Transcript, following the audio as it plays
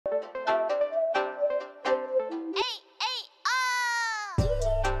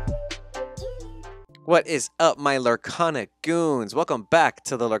What is up, my Lorcana Goons? Welcome back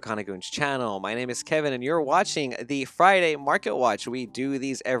to the Lorcana Goons channel. My name is Kevin, and you're watching the Friday Market Watch. We do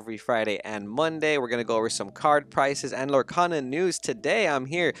these every Friday and Monday. We're going to go over some card prices and Lorcana news. Today, I'm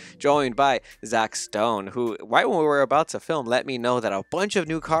here joined by Zach Stone, who, right when we were about to film, let me know that a bunch of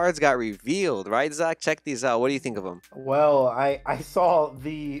new cards got revealed. Right, Zach? Check these out. What do you think of them? Well, I saw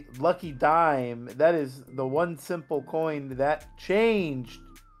the lucky dime. That is the one simple coin that changed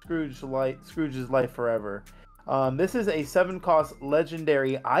Scrooge's life forever. This is a 7 cost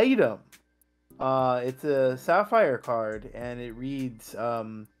legendary item. It's a sapphire card, and it reads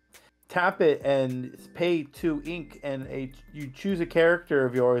tap it and pay 2 ink, and you choose a character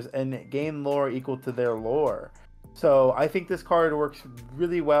of yours and gain lore equal to their lore. So I think this card works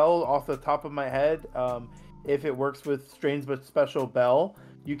really well off the top of my head. If it works with Strange but Special Bell,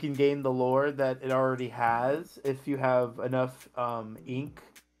 you can gain the lore that it already has if you have enough ink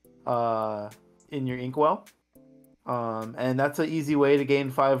in your inkwell. And that's an easy way to gain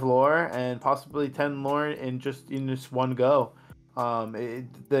 5 lore and possibly 10 lore in just one go.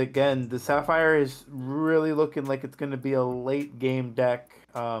 Again, the Sapphire is really looking like it's going to be a late game deck.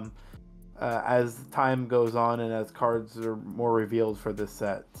 As time goes on and as cards are more revealed for this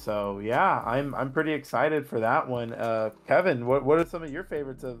set. So yeah, I'm pretty excited for that one. Kevin, what are some of your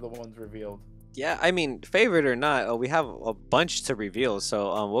favorites of the ones revealed? Yeah, I mean, favorite or not, we have a bunch to reveal,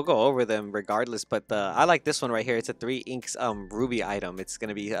 so we'll go over them regardless. But I like this one right here. It's a 3 inks ruby item. It's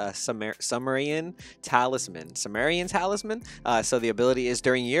gonna be a Sumerian Talisman. Sumerian Talisman. So the ability is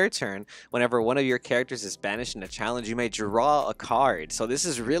during your turn, whenever one of your characters is banished in a challenge, you may draw a card. So this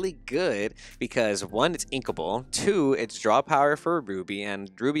is really good because one, it's inkable. Two, it's draw power for ruby,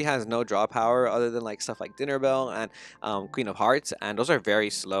 and ruby has no draw power other than like stuff like Dinner Bell and Queen of Hearts, and those are very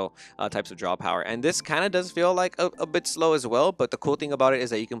slow types of draw power. And this kind of does feel like a bit slow as well, but the cool thing about it is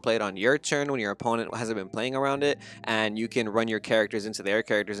that you can play it on your turn when your opponent hasn't been playing around it, and you can run your characters into their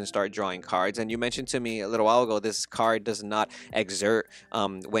characters and start drawing cards. And you mentioned to me a little while ago, this card does not exert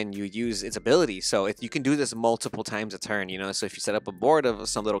when you use its ability, so you can do this multiple times a turn, you know. So if you set up a board of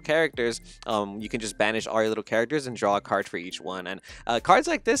some little characters, you can just banish all your little characters and draw a card for each one. And cards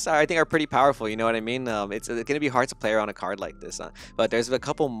like this I think are pretty powerful, you know what I mean. It's going to be hard to play around a card like this, but there's a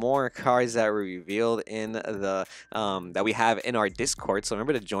couple more cards that were revealed in the that we have in our Discord. So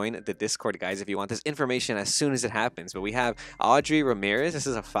remember to join the Discord, guys, if you want this information as soon as it happens. But we have Audrey Ramirez. This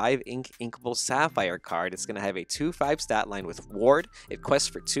is a 5 ink inkable sapphire card. It's going to have a 2/5 stat line with ward. It quests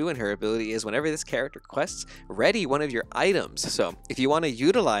for 2, and her ability is whenever this character quests, ready one of your items. So if you want to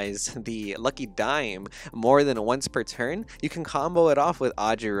utilize the lucky dime more than once per turn, you can combo it off with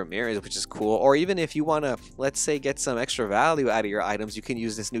Audrey Ramirez, which is cool. Or even if you want to, let's say, get some extra value out of your items, you can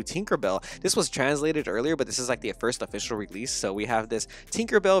use this new Tinkerbell. This was translated earlier, but this is like the first official release. So we have this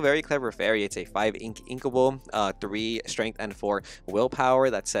Tinkerbell Very Clever Fairy. It's a 5 ink inkable, 3 strength and 4 willpower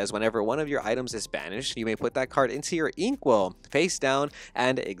that says whenever one of your items is banished, you may put that card into your inkwell face down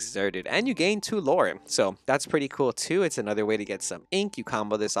and exerted, and you gain 2 lore. So that's pretty cool too. It's another way to get some ink. You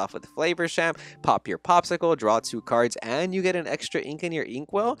combo this off with Flavor Champ, pop your popsicle, draw 2 cards, and you get an extra ink in your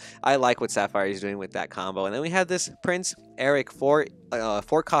inkwell. I like what Sapphire is doing with that combo. And then we have this Prince Eric 4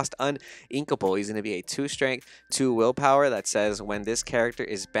 cost uninkable. He's going to be a 2 strength, 2 willpower that says when this character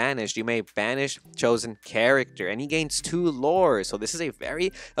is banished, you may banish chosen character, and he gains 2 lore. So this is a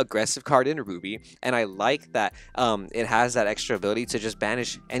very aggressive card in Ruby, and I like that it has that extra ability to just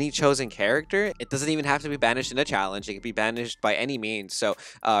banish any chosen character. It doesn't even have to be banished in a challenge. It can be banished by any means. So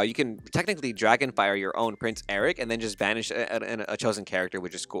you can technically Dragonfire your own Prince Eric and then just banish a chosen character,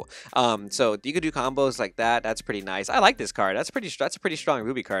 which is cool. So you could do combos like that. That's pretty nice. I like this card. That's a pretty strong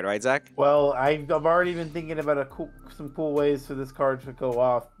Ruby card, right, Zach? Well, I've already been thinking about some cool ways for this card to go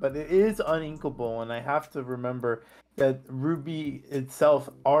off, but it is uninkable, and I have to remember that Ruby itself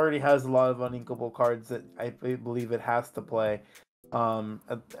already has a lot of uninkable cards that I believe it has to play.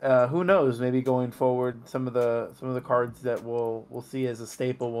 Who knows? Maybe going forward, some of the cards that we'll see as a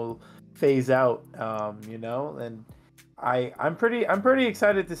staple will phase out. You know, and I'm pretty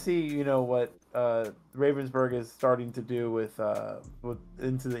excited to see, you know, what Ravensburger is starting to do with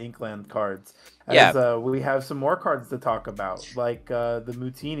into the Inkland cards. Yeah. As we have some more cards to talk about, like the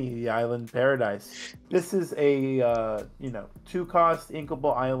Mutini, the Island Paradise. This is a 2 cost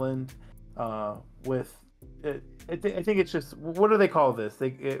inkable island with. I think it's just, what do they call this?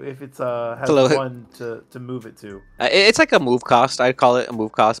 If it's has one to move it to. It's like a move cost. I'd call it a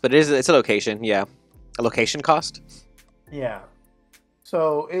move cost, but it's a location. Yeah, a location cost. Yeah.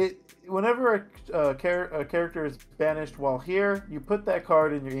 So whenever a character is banished while here, you put that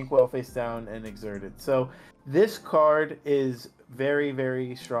card in your inkwell face down and exert it. So this card is very,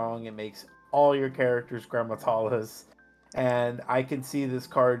 very strong. It makes all your characters Gramatalas. And I can see this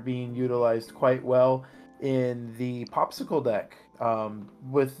card being utilized quite well in the Popsicle deck,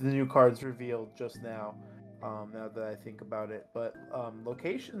 with the new cards revealed just now. Now that I think about it, but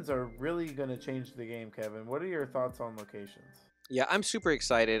locations are really going to change the game. Kevin, what are your thoughts on locations? Yeah, I'm super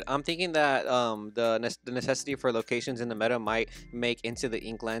excited. I'm thinking that the necessity for locations in the meta might make Into the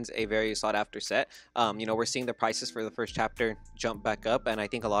Inklands a very sought after set. We're seeing the prices for the first chapter jump back up, and I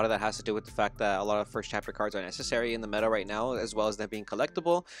think a lot of that has to do with the fact that a lot of first chapter cards are necessary in the meta right now, as well as them being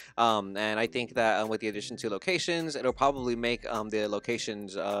collectible. And I think that with the addition to locations, it'll probably make the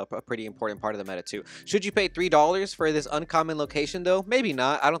locations a pretty important part of the meta too. Should you pay $3 for this uncommon location though? Maybe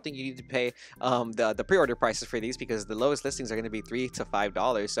not. I don't think you need to pay the pre-order prices for these, because the lowest listings are going to be $3 to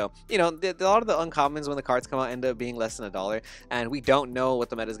 $5. So a lot of the uncommons when the cards come out end up being less than $1, and we don't know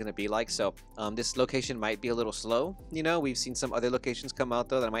what the meta is going to be like. So this location might be a little slow. We've seen some other locations come out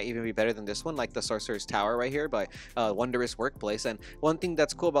though that might even be better than this one, like the Sorcerer's Tower right here by Wondrous Workplace. And one thing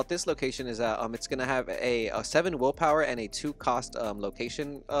that's cool about this location is that it's going to have a 7 willpower and a 2 cost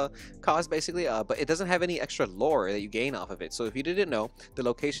location cost basically, but it doesn't have any extra lore that you gain off of it. So if you didn't know, the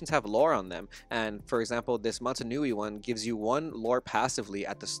locations have lore on them, and for example, this Matanui one gives you 1 lore passively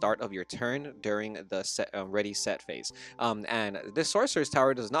at the start of your turn during the ready set phase. And this Sorcerer's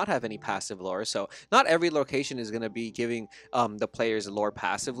Tower does not have any passive lore, so not every location is going to be giving the players lore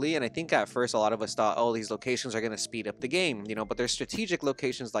passively. And I think at first a lot of us thought, oh, these locations are going to speed up the game, but there's strategic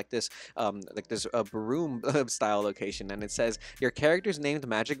locations like this broom style location, and it says your character's named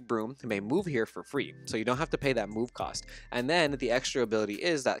Magic Broom may move here for free, so you don't have to pay that move cost. And then the extra ability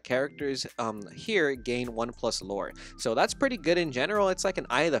is that characters here gain 1+ lore, so that's pretty good in general. It's like an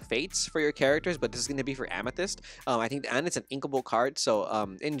Eye of the Fates for your characters, but this is going to be for Amethyst. I think, and it's an inkable card,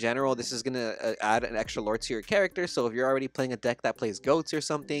 so in general, this is going to add an extra lore to your character. So if you're already playing a deck that plays goats or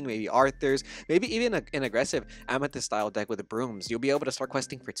something, maybe Arthurs, maybe even an aggressive Amethyst style deck with the brooms, you'll be able to start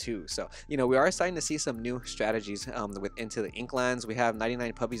questing for 2. So we are starting to see some new strategies with Into the Inklands. We have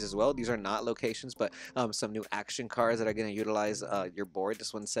 99 Puppies as well. These are not locations, but some new action cards that are going to utilize your board.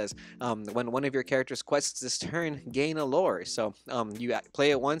 This one says when one of your characters quests this turn, gain a lore. So you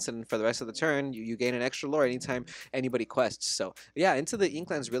play it once, and for the rest of the turn, you gain an extra lore anytime anybody quests. So yeah, Into the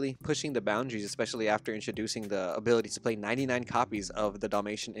Inklands really pushing the boundaries, especially after introducing the ability to play 99 copies of the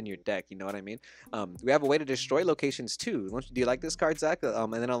Dalmatian in your deck. You know what I mean? We have a way to destroy locations too. Do you like this card, Zach?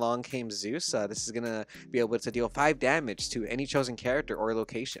 And then along came Zeus. This is gonna be able to deal 5 damage to any chosen character or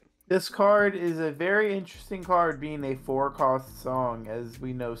location. This card is a very interesting card, being a 4-cost song. As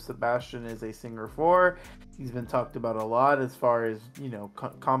we know, Sebastian is a singer 4. He's been talked about a lot as far as,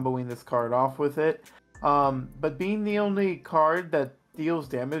 comboing this card off with it. But being the only card that deals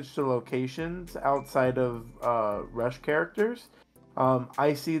damage to locations outside of rush characters,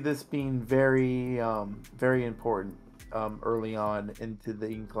 I see this being very, very important early on into the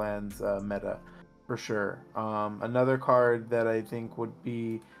Inklands meta, for sure. Another card that I think would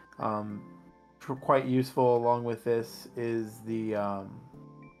be quite useful along with this is the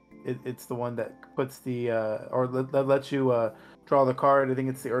it's the one that puts the that lets you draw the card. I think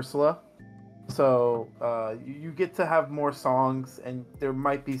it's the Ursula. So you get to have more songs, and there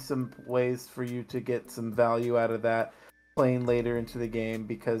might be some ways for you to get some value out of that playing later into the game,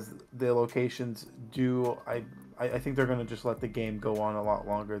 because the locations do. I think they're going to just let the game go on a lot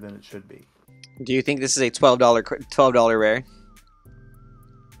longer than it should be. Do you think this is a $12 rare?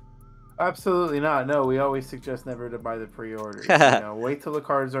 Absolutely not. No, we always suggest never to buy the pre-orders. Wait till the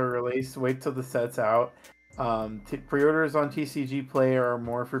cards are released. Wait till the set's out. Pre-orders on TCG Player are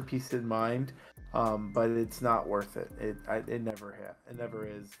more for peace of mind, but it's not worth it. It never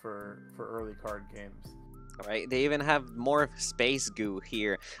is for early card games. Right, they even have more space goo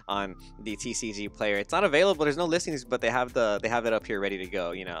here on the TCG Player. It's not available, there's no listings, but they have it up here ready to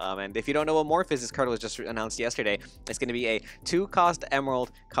go. And if you don't know what Morph is, this card was just announced yesterday. It's going to be a 2-cost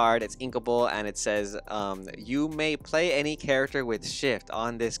emerald card. It's inkable, and it says you may play any character with shift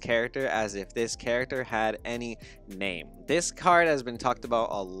on this character as if this character had any name. This card has been talked about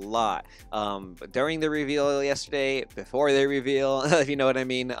a lot during the reveal yesterday, before the reveal, if you know what I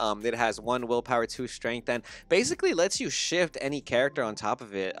mean. It has 1 willpower, 2 strength, and basically lets you shift any character on top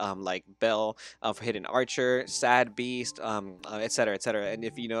of it, like Belle for Hidden Archer, Sad Beast, etc., etc. And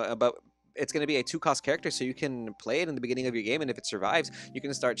if but it's going to be a 2-cost character, so you can play it in the beginning of your game, and if it survives, you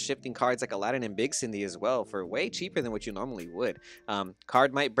can start shifting cards like Aladdin and Big Cindy as well for way cheaper than what you normally would.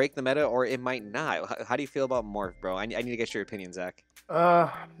 Card might break the meta, or it might not. How do you feel about Morph, bro? I need to get your opinion, Zach.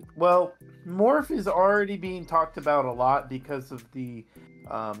 Well, Morph is already being talked about a lot because of the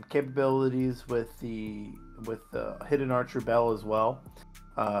capabilities with the Hidden Archer Bell as well.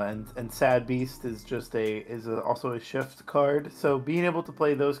 and Sad Beast is just also a shift card. So being able to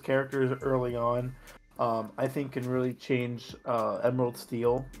play those characters early on, I think can really change Emerald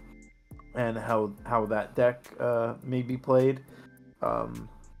Steel and how that deck may be played. Um,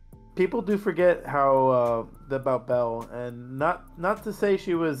 People do forget how about Belle, and not to say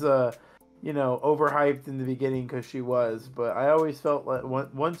she was overhyped in the beginning, because she was, but I always felt like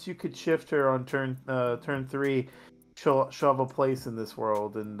once you could shift her on turn 3, she'll have a place in this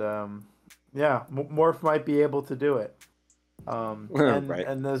world, and yeah, Morph might be able to do it. Right.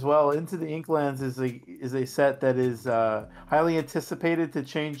 And as well, Into the Inklands is a set that is highly anticipated to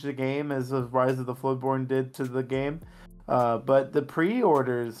change the game, as the Rise of the Floodborn did to the game. But the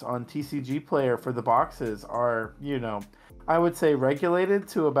pre-orders on TCG Player for the boxes are, I would say regulated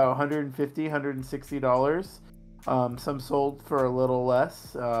to about $150, $160. Some sold for a little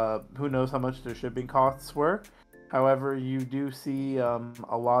less. Who knows how much their shipping costs were? However, you do see a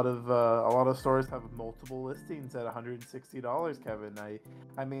lot of stores have multiple listings at $160. Kevin,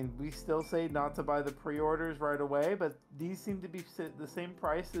 I mean, we still say not to buy the pre-orders right away, but these seem to be the same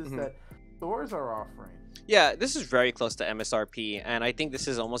prices that stores are offering. Yeah, this is very close to MSRP, and I think this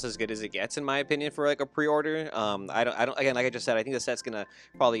is almost as good as it gets, in my opinion, for like a pre-order. I don't. Again, like I just said, I think the set's gonna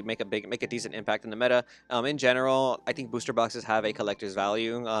probably make a decent impact in the meta. In general, I think booster boxes have a collector's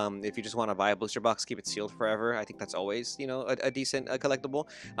value. If you just want to buy a booster box, keep it sealed forever. I think that's always, a decent collectible.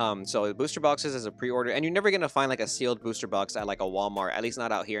 So booster boxes as a pre-order, and you're never gonna find like a sealed booster box at like a Walmart, at least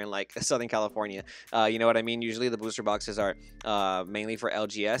not out here in like Southern California. You know what I mean? Usually the booster boxes are mainly for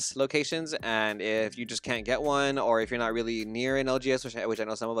LGS locations, and if you just can't get one, or if you're not really near an LGS, which I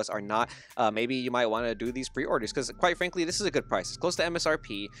know some of us are not, maybe you might want to do these pre-orders, because quite frankly, this is a good price. It's close to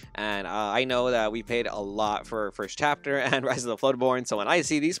MSRP, and I know that we paid a lot for First Chapter and Rise of the Floodborn, so when I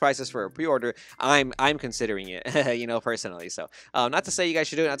see these prices for a pre-order, I'm considering it, personally. So not to say you guys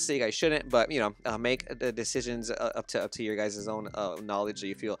should do it, not to say you guys shouldn't, but make the decisions up to your guys' own knowledge that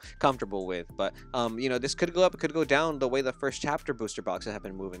you feel comfortable with. But this could go up, it could go down the way the First Chapter booster boxes have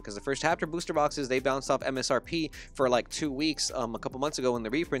been moving, because the First Chapter booster boxes, they bounced off MSRP for like 2 weeks a couple months ago when the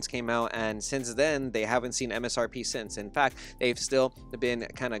reprints came out, and since then they haven't seen MSRP since. In fact, they've still been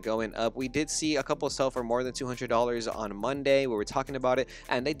kind of going up. We did see a couple sell for more than $200 on Monday. We were talking about it,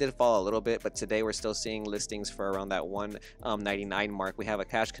 and they did fall a little bit, but today we're still seeing listings for around that $199 mark. We have a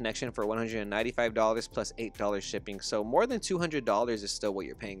cash connection for $195 plus $8 shipping, so more than $200 is still what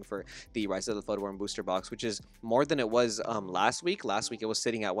you're paying for the Rise of the Floodborn booster box, which is more than it was last week. Last week it was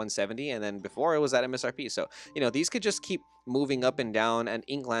sitting at $170, and then before it was at MSRP. So these could just keep moving up and down, and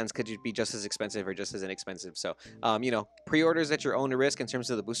Inklands could be just as expensive or just as inexpensive. So pre-orders at your own risk in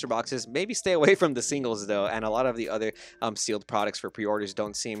terms of the booster boxes. Maybe stay away from the singles though, and a lot of the other sealed products for pre-orders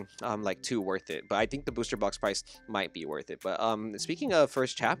don't seem like too worth it, but I think the booster box price might be worth it. But speaking of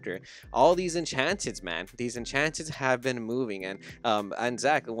First Chapter, all these enchanteds, man, these enchanteds have been moving, and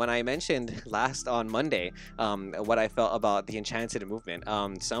Zach, when I mentioned last on Monday what I felt about the enchanted movement,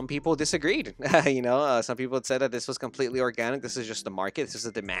 some people disagreed. Some people said that this was completely organic. This is just the market. This is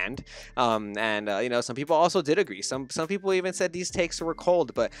a demand. Some people also did agree. Some people even said these takes were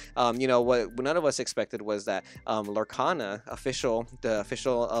cold. But what none of us expected was that Lorcana, the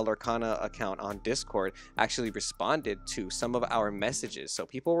official Lorcana account on Discord, actually responded to some of our messages. So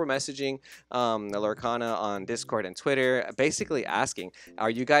people were messaging Lorcana on Discord and Twitter, basically asking, "Are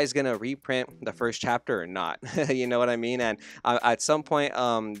you guys gonna reprint the First Chapter or not?" You know what I mean? And at some point,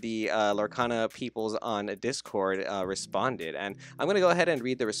 the Lorcana peoples on Discord responded, and I'm gonna go ahead and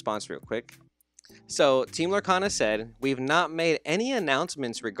read the response real quick. So, Team Lorcana said, "We've not made any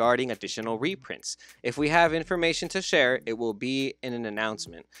announcements regarding additional reprints. If we have information to share, it will be in an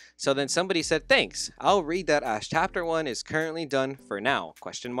announcement." So then somebody said, "Thanks. I'll read that as Chapter 1 is currently done for now,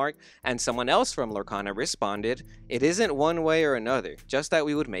 question mark." And someone else from Lorcana responded, "It isn't one way or another, just that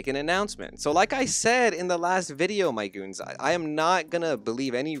we would make an announcement." So like I said in the last video, my goons, I am not gonna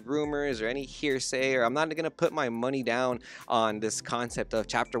believe any rumors or any hearsay, or I'm not gonna put my money down on this concept of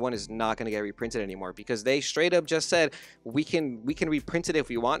Chapter 1 is not gonna get reprinted anymore, because they straight up just said we can reprint it if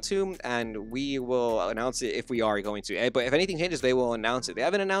we want to, and we will announce it if we are going to. But if anything changes, they will announce it. They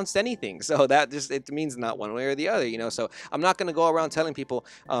haven't announced anything, so that just, it means not one way or the other, so I'm not going to go around telling people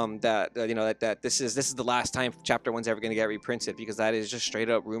that this is the last time Chapter 1's ever going to get reprinted, because that is just straight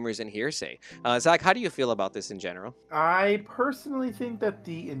up rumors and hearsay. Zach, how do you feel about this in general? I personally think that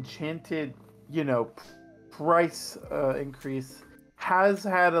the enchanted price increase has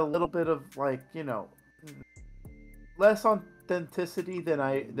had a little bit of less authenticity than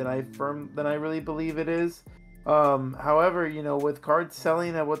I really believe it is. However, with cards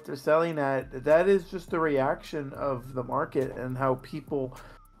selling at what they're selling at, that is just a reaction of the market and how people,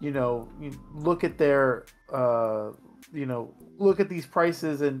 look at their, look at these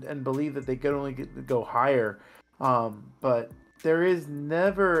prices and believe that they can only go higher. But there is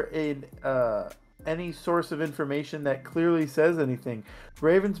never any source of information that clearly says anything.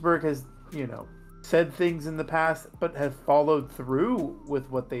 Ravensburg has, said things in the past, but have followed through with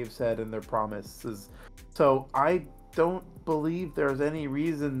what they've said and their promises. So I don't believe there's any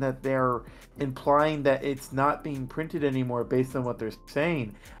reason that they're implying that it's not being printed anymore based on what they're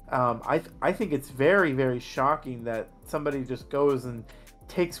saying. I think it's very, very shocking that somebody just goes and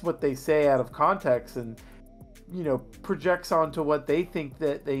takes what they say out of context and projects onto what they think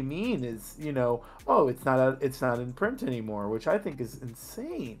that they mean is, oh, it's not in print anymore, which I think is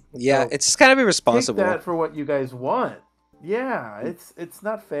insane. Yeah, So it's just kind of take irresponsible. that for what you guys want. Yeah, it's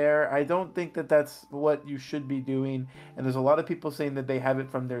not fair. I don't think that that's what you should be doing. And there's a lot of people saying that they have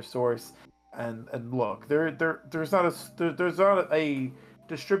it from their source. And look, there's not a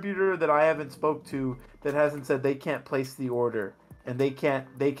distributor that I haven't spoke to that hasn't said they can't place the order and they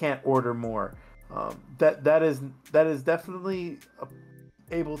can't order more. That is definitely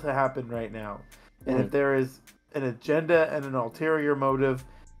able to happen right now. And if Mm. there is an agenda and an ulterior motive,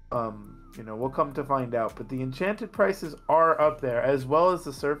 we'll come to find out. But the enchanted prices are up there, as well as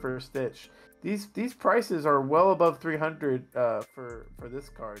the Surfer Stitch. These prices are well above 300 for this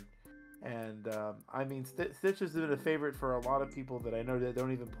card. And I mean, Stitch has been a favorite for a lot of people that I know that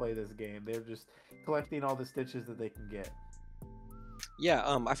don't even play this game. They're just collecting all the stitches that they can get.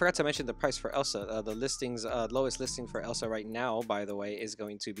 Yeah, I forgot to mention the price for Elsa. The listings, lowest listing for Elsa right now, by the way, is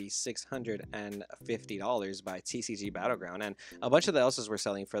going to be $650 by TCG Battleground, and a bunch of the Elsas were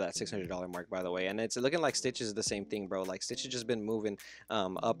selling for that $600 mark, by the way. And it's looking like Stitch is the same thing, bro. Like Stitch has just been moving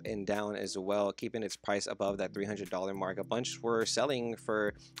up and down as well, keeping its price above that $300 mark. A bunch were selling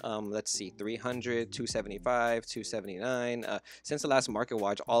for, let's see, 300, 275, 279. Since the last market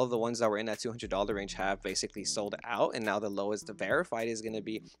watch, all of the ones that were in that $200 range have basically sold out, and now the lowest verified is going to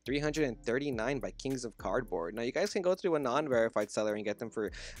be 339 by Kings of Cardboard. Now you guys can go through a non-verified seller and get them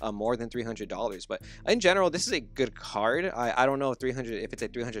for more than $300, but in general this is a good card. I don't know if it's a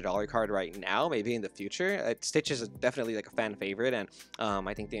 $300 card right now, maybe in the future. Stitch is definitely like a fan favorite, and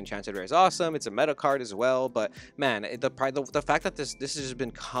I think the Enchanted Rare is awesome. It's a meta card as well, but man, the fact that this has just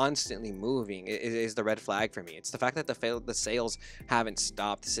been constantly moving is the red flag for me. It's the fact that the sales haven't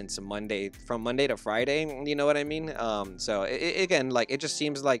stopped since from Monday to Friday. You know what I mean? So again, like, it just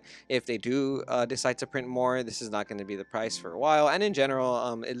seems like if they do decide to print more, this is not going to be the price for a while. And in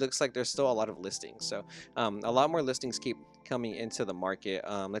general, it looks like there's still a lot of listings. So a lot more listings keep coming into the market.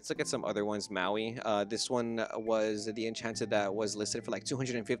 Let's look at some other ones. Maui. This one was the Enchanted that was listed for like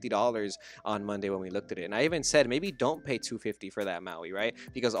 $250 on Monday when we looked at it. And I even said maybe don't pay $250 for that Maui, right?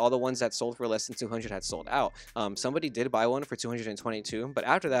 Because all the ones that sold for less than 200 had sold out. Somebody did buy one for 222, but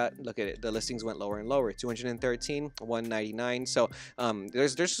after that, look at it, the listings went lower and lower. 213, 199. So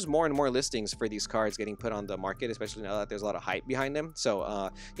there's just more and more listings for these cards getting put on the market, especially now that there's a lot of hype behind them.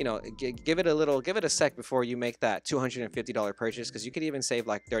 So give it a sec before you make that $250 purchase, because you could even save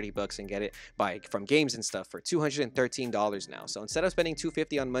like 30 bucks and get it from games and stuff for $213 now. So instead of spending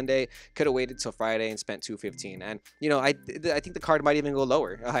 $250 on Monday, could have waited till Friday and spent $215. And I think the card might even go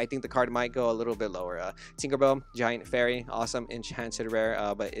lower. I think the card might go a little bit lower. Tinkerbell Giant Fairy, awesome enchanted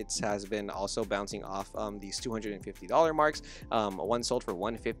rare, but it has been also bouncing off these $250 marks. One sold for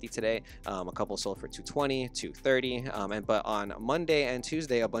 $150 today, a couple sold for $220, $230, but on Monday and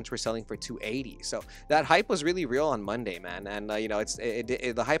Tuesday a bunch were selling for $280. So that hype was really real on Monday, man. And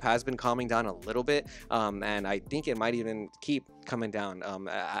the hype has been calming down a little bit, and I think it might even keep coming down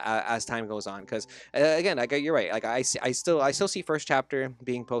as time goes on, because again, like, you're right, like I still see first chapter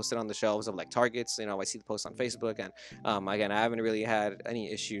being posted on the shelves of like Targets. I see the post on Facebook, and again, I haven't really had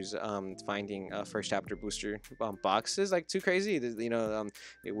any issues finding first chapter booster boxes like too crazy.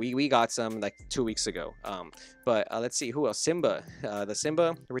 We got some like 2 weeks ago, but let's see who else. Simba, the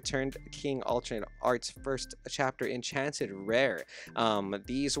Simba Returned King alternate arts first chapter enchanted rare.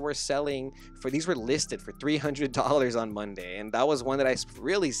 These were listed for $300 on Monday, and that was one that I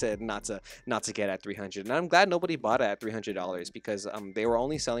really said not to get at 300. And I'm glad nobody bought it at $300, because they were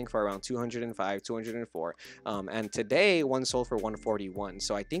only selling for around 205, 204, and today one sold for 141.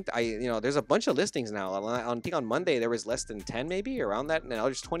 So I think there's a bunch of listings now. I think on Monday there was less than 10 maybe around that. Now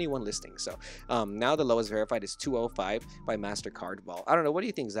there's 21 listings. So now the lowest verified is 205 by Master Cardball. I don't know. What do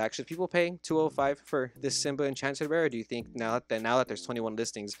you think, Zach? Should people pay 205 for this Simba Enchanted Rare? Or do you think now that there's 21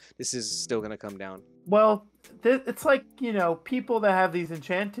 listings, this is still gonna come down? Well, it's like, people that have these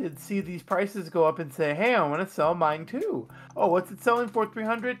enchanted see these prices go up and say, "Hey, I want to sell mine too." Oh, what's it selling for?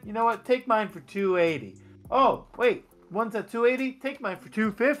 300. You know what? Take mine for 280. Oh, wait, one's at 280. Take mine for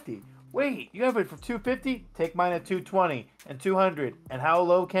 250. Wait, you have it for 250? Take mine at 220 and 200. And how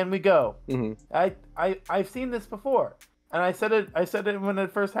low can we go? Mm-hmm. I've seen this before, and I said it when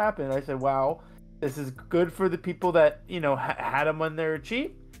it first happened. I said, "Wow, this is good for the people that had them when they're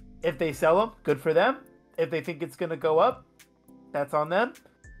cheap. If they sell them, good for them. If they think it's gonna go up, that's on them."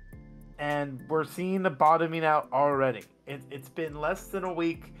 And we're seeing a bottoming out already. It's been less than a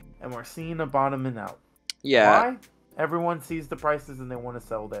week, and we're seeing a bottoming out. Yeah. Why? Everyone sees the prices and they want to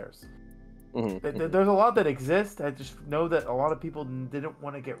sell theirs. Mm-hmm. There's a lot that exist. I just know that a lot of people didn't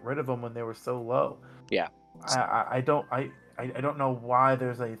want to get rid of them when they were so low. Yeah. I don't know why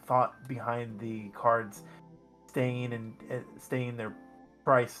there's a thought behind the cards staying their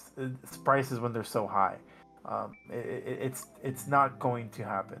prices when they're so high. It's not going to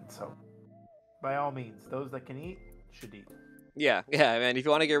happen. So by all means, those that can eat should eat. Yeah, man. If you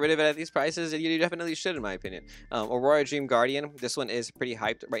want to get rid of it at these prices, you definitely should, in my opinion. Aurora Dream Guardian. This one is pretty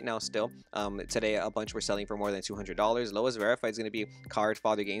hyped right now still. Today, a bunch were selling for more than $200. Lowest verified is going to be Card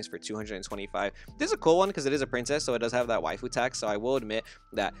Father Games for $225. This is a cool one because it is a princess, so it does have that waifu tax. So I will admit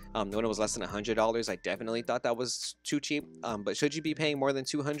that when it was less than $100, I definitely thought that was too cheap. But should you be paying more than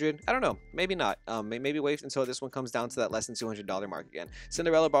 $200? I don't know. Maybe not. Maybe wait until this one comes down to that less than $200 mark again.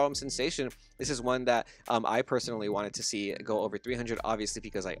 Cinderella Ballroom Sensation. This is one that I personally wanted to see go over 300, obviously,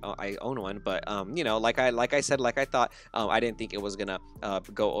 because I own one. But like I thought, I didn't think it was gonna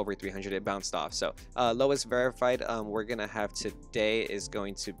go over 300. It bounced off. So lowest verified we're gonna have today is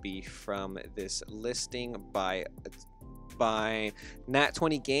going to be from this listing by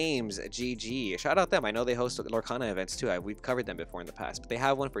Nat20 Games. GG. Shout out them. I know they host Lorcana events too. We've covered them before in the past, but they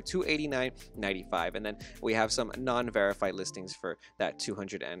have one for $289.95, and then we have some non-verified listings for that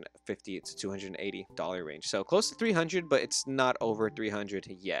 $250 to $280 range. So close to 300, but it's not over 300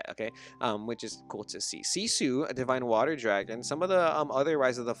 yet. Okay, which is cool to see. Sisu, a Divine Water Dragon. Some of the other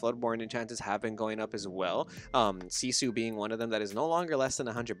Rise of the Floodborn enchantments have been going up as well. Sisu being one of them that is no longer less than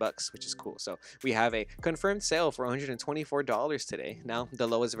 $100, which is cool. So we have a confirmed sale for $124 today. Now the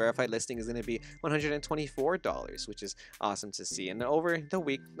lowest verified listing is going to be $124, which is awesome to see. And over the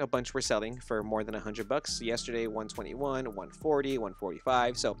week, a bunch were selling for more than $100. Yesterday, 121, 140,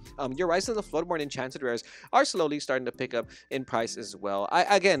 145. So your Rise of the Floodborn enchanted rares are slowly starting to pick up in price as well.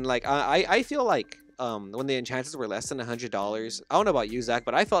 I feel like when the enchantments were less than $100, I don't know about you, Zach,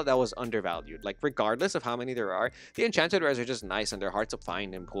 but I felt that was undervalued. Like, regardless of how many there are, the enchanted rares are just nice and they're hard to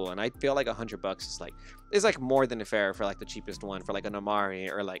find and pull. And I feel like $100 is like more than fair for like the cheapest one, for like an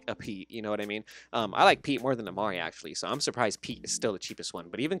Amari or like a Pete. You know what I mean? I like Pete more than Amari actually, so I'm surprised Pete is still the cheapest one.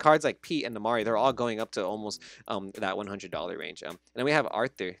 But even cards like Pete and Amari, they're all going up to almost that $100 range. And then we have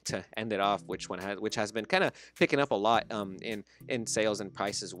Arthur to end it off, which has been kind of picking up a lot in sales and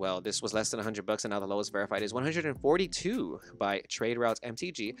price as well. This was less than $100, and now the lowest verified is 142 by Trade Routes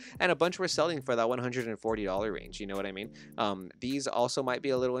MTG, and a bunch were selling for that $140 range. You know what I mean? These also might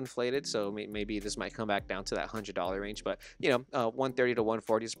be a little inflated, so maybe this might come back down to that $100 range. But 130 to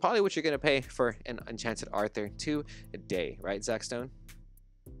 140 is probably what you're gonna pay for an enchanted Arthur today, right, Zach Stone?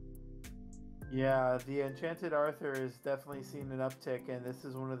 Yeah, the Enchanted Arthur is definitely seeing an uptick, and this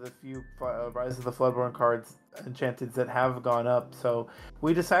is one of the few Rise of the Floodborn cards, Enchanteds, that have gone up. So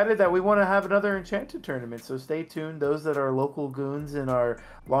we decided that we want to have another Enchanted tournament, so stay tuned. Those that are local goons in our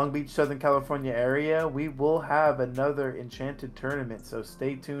Long Beach, Southern California area, we will have another Enchanted tournament, so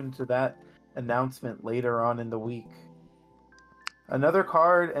stay tuned to that announcement later on in the week. Another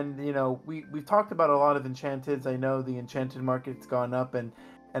card, and we've talked about a lot of Enchanteds. I know the Enchanted market's gone up, and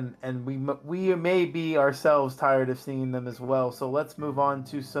we may be ourselves tired of seeing them as well. So let's move on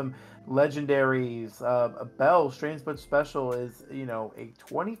to some legendaries. Bell Strange but Special is a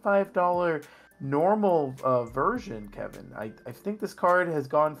 $25 normal version. Kevin, I think this card has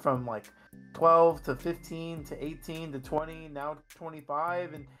gone from like 12 to 15 to 18 to 20, now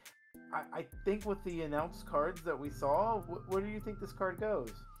 25, and I think with the announced cards that we saw, where do you think this card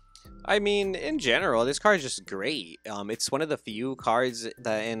goes? I mean, in general, this card is just great. It's one of the few cards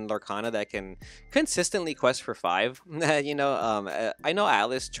that in Lorcana that can consistently quest for 5. I know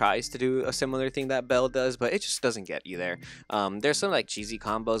Alice tries to do a similar thing that Belle does, but it just doesn't get you there. There's some like cheesy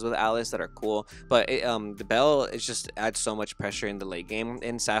combos with Alice that are cool, but the Belle just adds so much pressure in the late game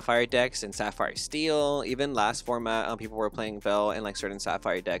in Sapphire decks and Sapphire Steel. Even last format, people were playing Belle in like certain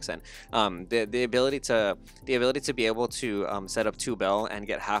Sapphire decks, and the ability to be able to set up 2 Belle and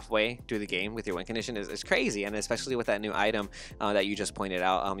get halfway halfway through the game with your win condition is crazy. And especially with that new item that you just pointed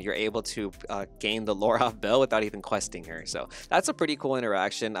out, you're able to gain the lore off Belle without even questing her. So that's a pretty cool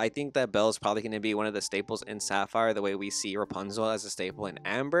interaction. I think that Belle is probably going to be one of the staples in Sapphire, the way we see Rapunzel as a staple in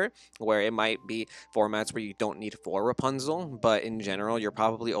Amber, where it might be formats where you don't need 4 Rapunzel, but in general, you're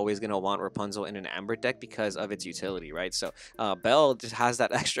probably always going to want Rapunzel in an Amber deck because of its utility, right? So Belle just has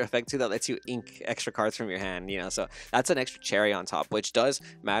that extra effect too that lets you ink extra cards from your hand, you know, so that's an extra cherry on top, which does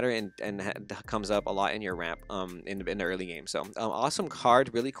matter and comes up a lot in your ramp in the early game. So awesome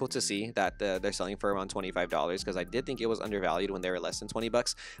card, really cool to see that they're selling for around $25, because I did think it was undervalued when they were less than 20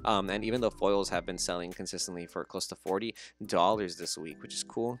 bucks. And even though foils have been selling consistently for close to $40 this week, which is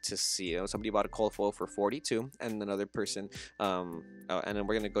cool to see. Somebody bought a cold foil for 42, and another person and then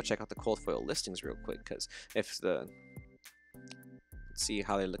we're gonna go check out the cold foil listings real quick, because if the let's see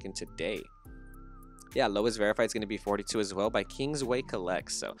how they're looking today. Yeah, lowest verified is going to be 42 as well by Kingsway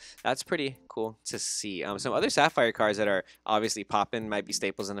Collects. So that's pretty cool to see. Some other Sapphire cards that are obviously popping, might be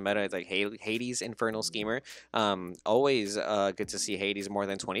staples in the meta. It's like Hades Infernal Schemer. Always good to see Hades more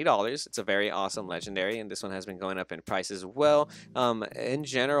than $20. It's a very awesome legendary, and this one has been going up in price as well. In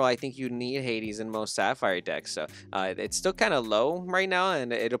general, I think you need Hades in most Sapphire decks. So it's still kind of low right now,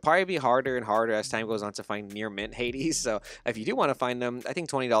 and it'll probably be harder and harder as time goes on to find near mint Hades. So if you do want to find them, I think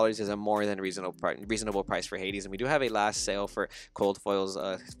 $20 is a more than reasonable price for Hades, and we do have a last sale for cold foils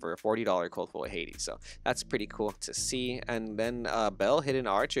for a $40 cold foil Hades, so that's pretty cool to see. And then Belle Hidden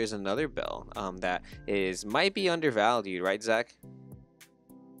Archer is another Belle that might be undervalued, right, Zach?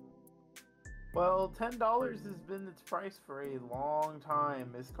 Well, $10 has been its price for a long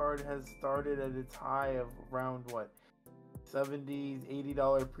time. This card has started at its high of around what, $70,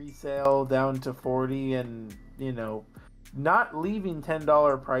 $80 pre-sale down to 40, and you know, not leaving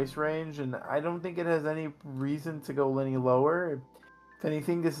 $10 price range, and I don't think it has any reason to go any lower. If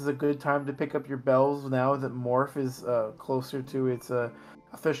anything, this is a good time to pick up your bells now that Morph is closer to its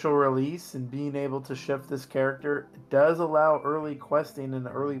official release, and being able to shift this character does allow early questing and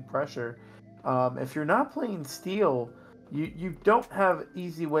early pressure. If you're not playing Steel, you don't have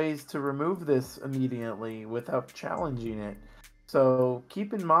easy ways to remove this immediately without challenging it. So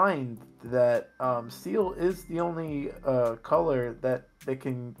keep in mind that Steel is the only color that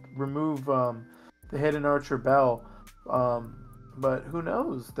can remove the Hidden Archer Bell. But who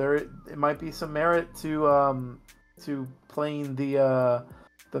knows? It might be some merit to playing the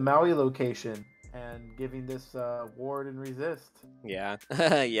Maui location and giving this ward and resist. Yeah,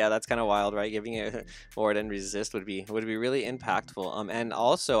 yeah, that's kind of wild, right? Giving it ward and resist would be really impactful. And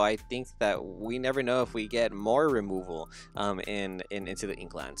also, I think that we never know if we get more removal into the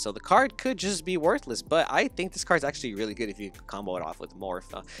Inkland. So the card could just be worthless, but I think this card's actually really good if you combo it off with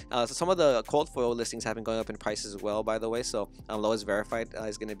Morph. So some of the cold foil listings have been going up in price as well, by the way. So lowest verified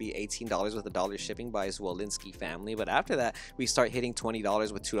is going to be $18 with $1 shipping by Zwolinski family. But after that, we start hitting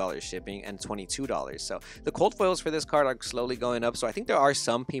 $20 with $2 shipping and $22. So the cold foils for this card are slowly going up. So I think there are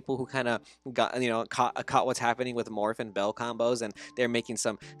some people who kind of caught what's happening with Morph and Bell combos, and they're making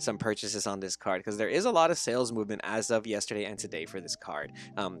some purchases on this card, because there is a lot of sales movement as of yesterday and today for this card.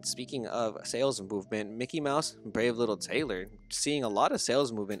 Speaking of sales movement, Mickey Mouse, Brave Little Tailor, seeing a lot of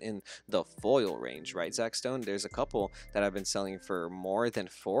sales movement in the foil range, right, Zach Stone? There's a couple that have been selling for more than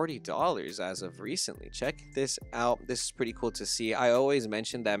 $40 as of recently. Check this out. This is pretty cool to see. I always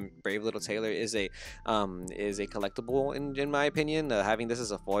mention that Brave Little Tailor is a collectible in my opinion. Having this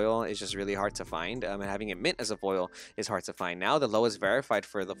as a foil is just really hard to find, and having it mint as a foil is hard to find. Now the lowest verified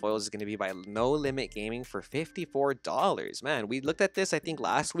for the foils is going to be by No Limit Gaming for $54. Man, we looked at this I think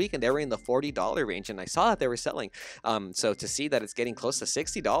last week, and they were in the $40 range, and I saw that they were selling. So to see that it's getting close to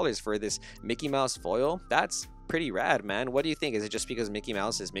 $60 for this Mickey Mouse foil, that's pretty rad, man. What do you think? Is it just because Mickey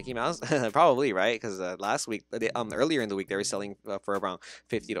Mouse is Mickey Mouse? Probably, right? Because last week, earlier in the week, they were selling for around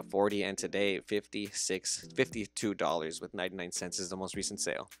 50 to 40, and today $52 with 99 cents is the most recent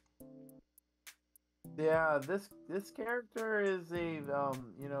sale. Yeah, this character is a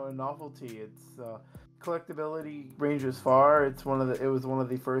novelty. Its collectability ranges far. It was one of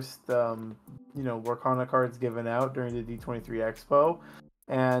the first Lorcana cards given out during the D23 Expo.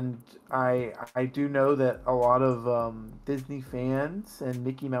 And I do know that a lot of Disney fans and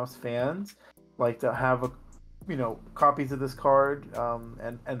Mickey Mouse fans like to have copies of this card,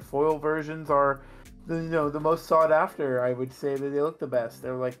 and foil versions are the most sought after. I would say that they look the best.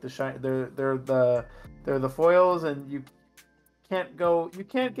 They're like they're the foils, and you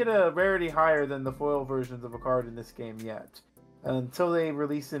can't get a rarity higher than the foil versions of a card in this game yet, until they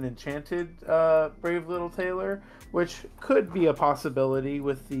release an enchanted Brave Little Tailor, which could be a possibility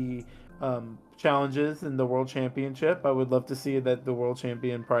with the challenges in the World Championship. I would love to see that the World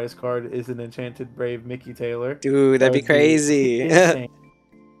Champion prize card is an Enchanted Brave Mickey Taylor. Dude, That that'd be would be crazy. insane.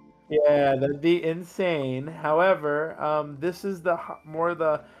 Yeah, that'd be insane. However, this is more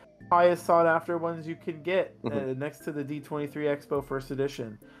the highest sought after ones you can get, Mhm. next to the D23 Expo First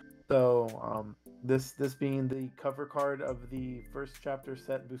Edition. So, this being the cover card of the first chapter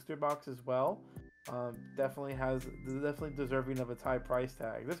set booster box as well, definitely deserving of its high price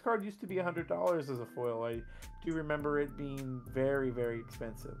tag. This card used to be $100 as a foil. I do remember it being very, very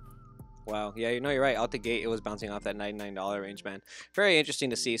expensive. Wow. Yeah, you're right. Out the gate, it was bouncing off that $99 range, man. Very interesting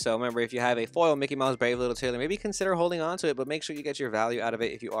to see. So remember, if you have a foil Mickey Mouse Brave Little Tailor, maybe consider holding on to it, but make sure you get your value out of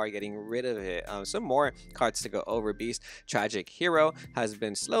it if you are getting rid of it. Some more cards to go over. Beast Tragic Hero has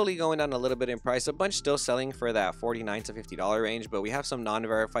been slowly going down a little bit in price. A bunch still selling for that $49 to $50 range, but we have some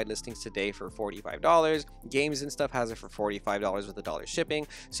non-verified listings today for $45. Games and stuff has it for $45 with $1 shipping.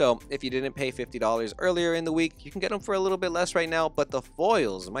 So if you didn't pay $50 earlier in the week, you can get them for a little bit less right now. But the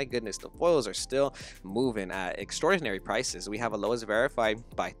foils, my goodness, the foils are still moving at extraordinary prices. We have a lowest verified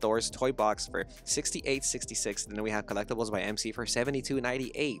by Thor's Toy Box for $68.66, and then we have collectibles by MC for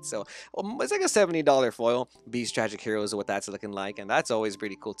 $72.98. So it's like a $70 foil. Beast Tragic Hero is what that's looking like, and that's always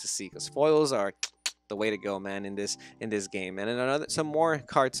pretty cool to see because foils are the way to go, man, in this game. And then some more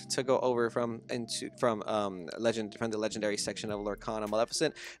cards to go over from the legendary section of Lorcana.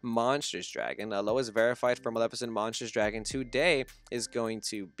 Maleficent Monsters Dragon. The lowest verified for Maleficent Monsters Dragon today is going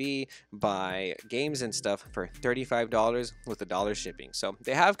to be by Games and Stuff for $35 with $1 shipping. So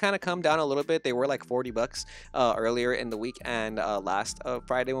they have kind of come down a little bit. They were like $40 earlier in the week and last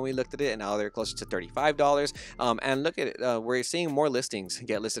Friday when we looked at it, and now they're closer to $35. And look at it, we're seeing more listings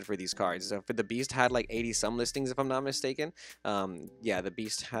get listed for these cards. For the Beast had like 80 some listings if I'm not mistaken. Yeah, the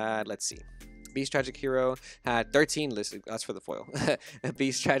Beast had, let's see, Beast Tragic Hero had 13 listings. That's for the foil.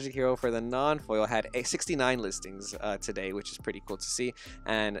 Beast Tragic Hero for the non-foil had 69 listings today, which is pretty cool to see.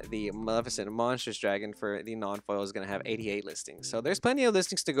 And the Maleficent Monsters Dragon for the non-foil is going to have 88 listings. So there's plenty of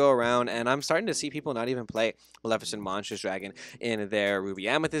listings to go around, and I'm starting to see people not even play Maleficent Monsters Dragon in their Ruby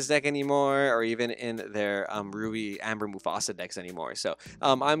Amethyst deck anymore, or even in their Ruby Amber Mufasa decks anymore. So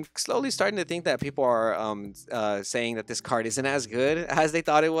I'm slowly starting to think that people are saying that this card isn't as good as they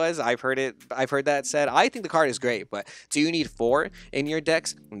thought it was. I've heard that said. I think the card is great, but do you need 4 in your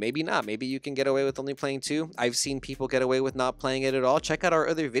decks? Maybe not. Maybe you can get away with only playing 2. I've seen people get away with not playing it at all. Check out our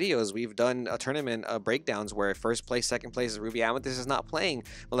other videos. We've done a tournament breakdowns where first place, second place, Ruby Amethyst is not playing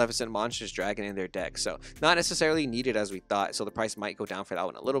Maleficent Monsters Dragon in their deck. So not necessarily needed as we thought. So the price might go down for that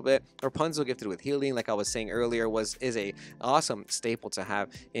one a little bit. Rapunzel Gifted with Healing, like I was saying earlier, is a awesome staple to have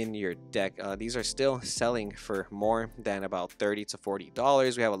in your deck. These are still selling for more than about $30 to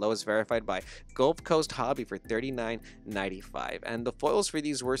 $40. We have a lowest verified by Gulf Coast Hobby for $39.95, and the foils for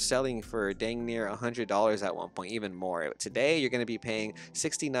these were selling for dang near $100 at one point, even more. Today you're going to be paying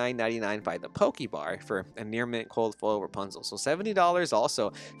 $69.99 by the Pokebar for a near mint cold foil Rapunzel. So $70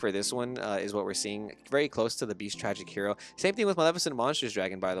 also for this one is what we're seeing, very close to the Beast Tragic Hero. Same thing with Maleficent Monsters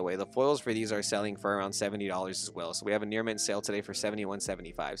Dragon, by the way. The foils for these are selling for around $70 as well. So we have a near mint sale today for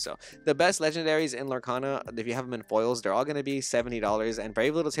 $71.75. So the best legendaries in Lorcana, if you have them in foils, they're all going to be $70, and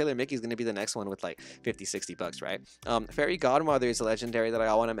Brave Little Tailor Mickey is going to be the next one with like 50-60 bucks, right? Fairy Godmother is a legendary that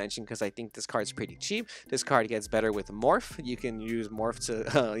I want to mention because I think this card's pretty cheap. This card gets better with Morph. You can use Morph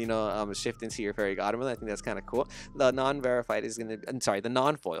to shift into your Fairy Godmother. I think that's kind of cool. The non-verified is going to, the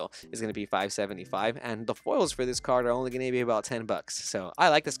non-foil is going to be $5.75, and the foils for this card are only going to be about $10. So I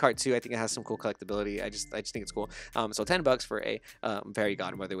like this card too. I think it has some cool collectability. I just think it's cool. So $10 for a Fairy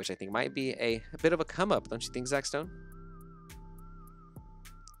Godmother, which I think might be a bit of a come up, don't you think, Zach Stone?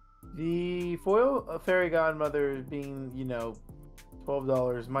 The foil Fairy Godmother being,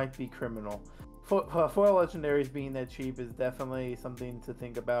 $12 might be criminal. Foil legendaries being that cheap is definitely something to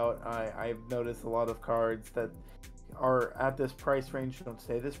think about. I've noticed a lot of cards that are at this price range don't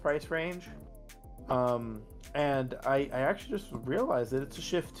stay this price range. And I actually just realized that it's a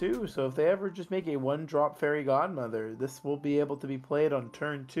shift too. So if they ever just make a 1-drop Fairy Godmother, this will be able to be played on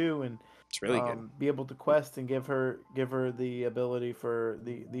turn 2 and it's really good. Be able to quest and give her the ability for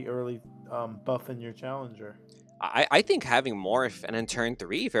the early buff in your challenger. I think having Morph and then turn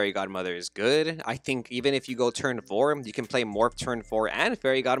 3 Fairy Godmother is good. I think even if you go turn 4, you can play Morph turn 4 and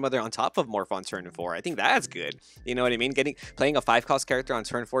Fairy Godmother on top of Morph on turn 4. I think that's good. You know what I mean? Playing a 5-cost character on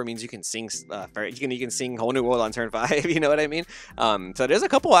turn 4 means you can sing you can sing Whole New World on turn 5. You know what I mean? So there's a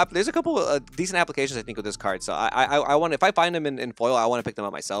couple decent applications I think with this card. So I want, if I find them in foil, I want to pick them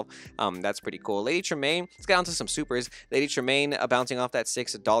up myself. That's pretty cool. Lady Tremaine. Let's get on to some supers. Lady Tremaine bouncing off that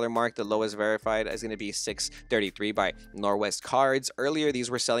 $6 mark. The lowest verified is going to be $6.35. 43 by Norwest Cards. Earlier, these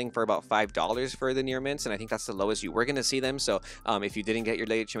were selling for about $5 for the near mints, and I think that's the lowest you were going to see them. So if you didn't get your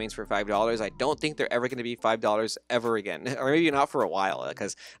late remains for $5, I don't think they're ever going to be $5 ever again, or maybe not for a while,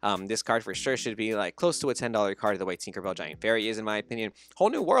 because this card for sure should be like close to a $10 card the way Tinkerbell Giant Fairy is, in my opinion. Whole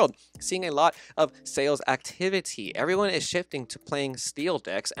New World, seeing a lot of sales activity. Everyone is shifting to playing steel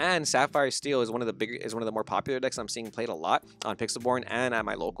decks, and Sapphire Steel is one of the more popular decks I'm seeing played a lot on Pixelborn and at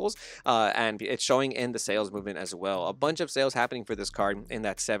my locals, and it's showing in the sales movement as well. A bunch of sales happening for this card in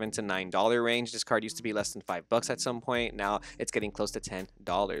that $7 to $9 range. This card used to be less than $5 at some point. Now it's getting close to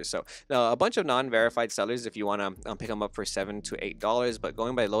 $10. So a bunch of non-verified sellers if you want to pick them up for $7 to $8. But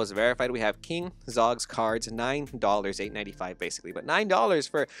going by lowest verified, we have King Zog's cards, $9, $8.95 basically, but $9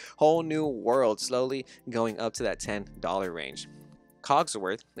 for Whole New World, slowly going up to that $10 range.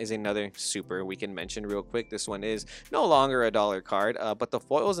 Cogsworth is another super we can mention real quick. This one is no longer a dollar card, but the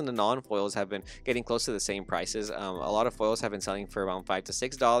foils and the non-foils have been getting close to the same prices. A lot of foils have been selling for around $5 to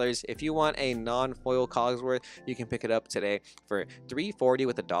 $6. If you want a non-foil Cogsworth, you can pick it up today for $3.40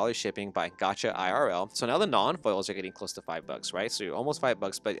 with $1 shipping by Gotcha IRL. So now the non-foils are getting close to $5, right? So you're almost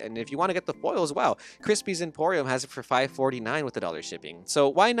 $5. And if you want to get the foils, wow, Crispy's Emporium has it for $5.49 with $1 shipping. So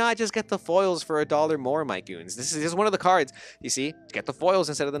why not just get the foils for $1 more, my goons? This is just one of the cards, you see. Get the foils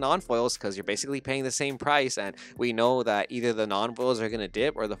instead of the non-foils, because you're basically paying the same price, and we know that either the non-foils are going to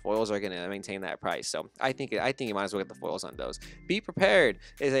dip or the foils are going to maintain that price. So I think you might as well get the foils on those. Be Prepared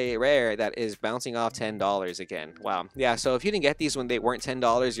is a rare that is bouncing off $10 again. Wow. Yeah, so if you didn't get these when they weren't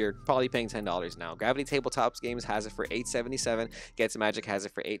 $10, you're probably paying $10 now. Gravity Tabletops Games has it for $8.77. Gets Magic has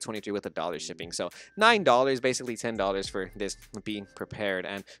it for $8.23 with $1 shipping. So $9, basically $10 for this Be Prepared.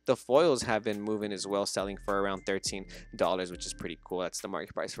 And the foils have been moving as well, selling for around $13, which is pretty cool. That's the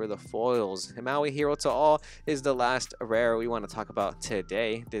market price for the foils. Maui Hero to All is the last rare we want to talk about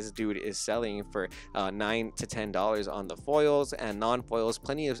today. This dude is selling for $9 to $10 on the foils, and non-foils,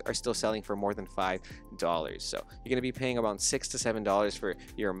 plenty are still selling for more than $5. So you're going to be paying around $6 to $7 for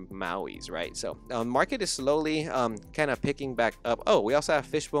your Mauis, right? So market is slowly kind of picking back up. Oh, we also have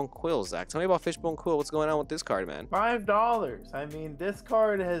Fishbone Quill, Zach. Tell me about Fishbone Quill. What's going on with this card, man? $5. I mean, this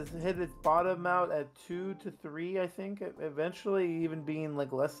card has hit its bottom out at 2 to 3, I think. Eventually, even being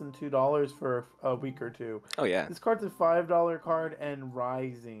like less than $2 for a week or two. Oh yeah. This card's a $5 card and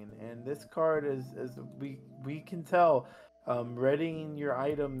rising, and this card is we can tell. Readying your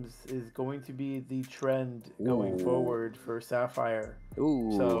items is going to be the trend going forward for Sapphire.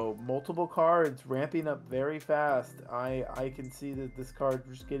 Ooh. So multiple cards ramping up very fast. I can see that this card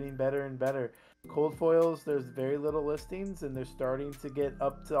just getting better and better. Cold foils, there's very little listings, and they're starting to get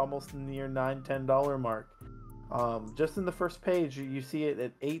up to almost near $9-10 mark. Just in the first page, you see it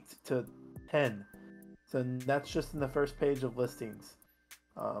at 8 to 10. So that's just in the first page of listings.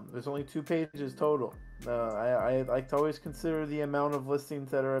 There's only 2 pages total. I like to always consider the amount of listings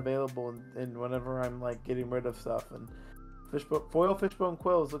that are available and whenever I'm like getting rid of stuff. And foil Fishbone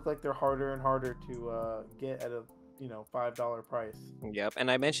Quills look like they're harder and harder to get at a $5 price. Yep,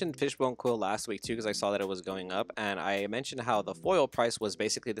 and I mentioned Fishbone Quill last week too because I saw that it was going up, and I mentioned how the foil price was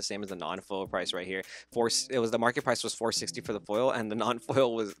basically the same as the non-foil price right here. The market price was $4.60 for the foil, and the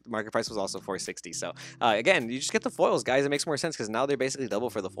non-foil the market price was also $4.60. So again, you just get the foils, guys. It makes more sense because now they're basically double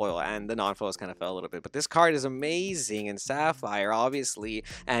for the foil, and the non-foils kind of fell a little bit. But this card is amazing in Sapphire, obviously,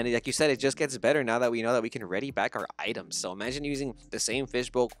 and like you said, it just gets better now that we know that we can ready back our items. So imagine using the same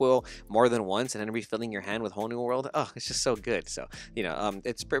Fishbone Quill more than once and then refilling your hand with Whole New World. Oh, it's just so good. So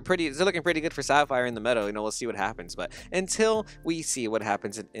it's it's looking pretty good for Sapphire in the meta. We'll see what happens. But until we see what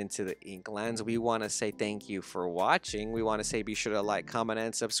happens into the Inklands, we want to say thank you for watching. We want to say be sure to like, comment,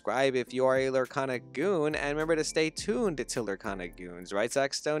 and subscribe if you are a Lorcana goon, and remember to stay tuned to Lorcana goons. Right,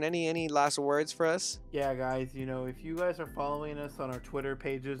 Zach Stone? Any last words for us? Yeah, guys. If you guys are following us on our Twitter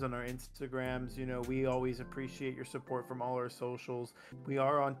pages, on our Instagrams, we always appreciate your support from all our socials. We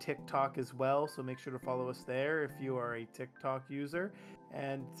are on TikTok as well, so make sure to follow us there if you are a TikTok user,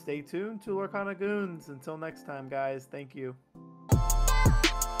 and stay tuned to Lorcana Goons. Until next time, guys, thank you.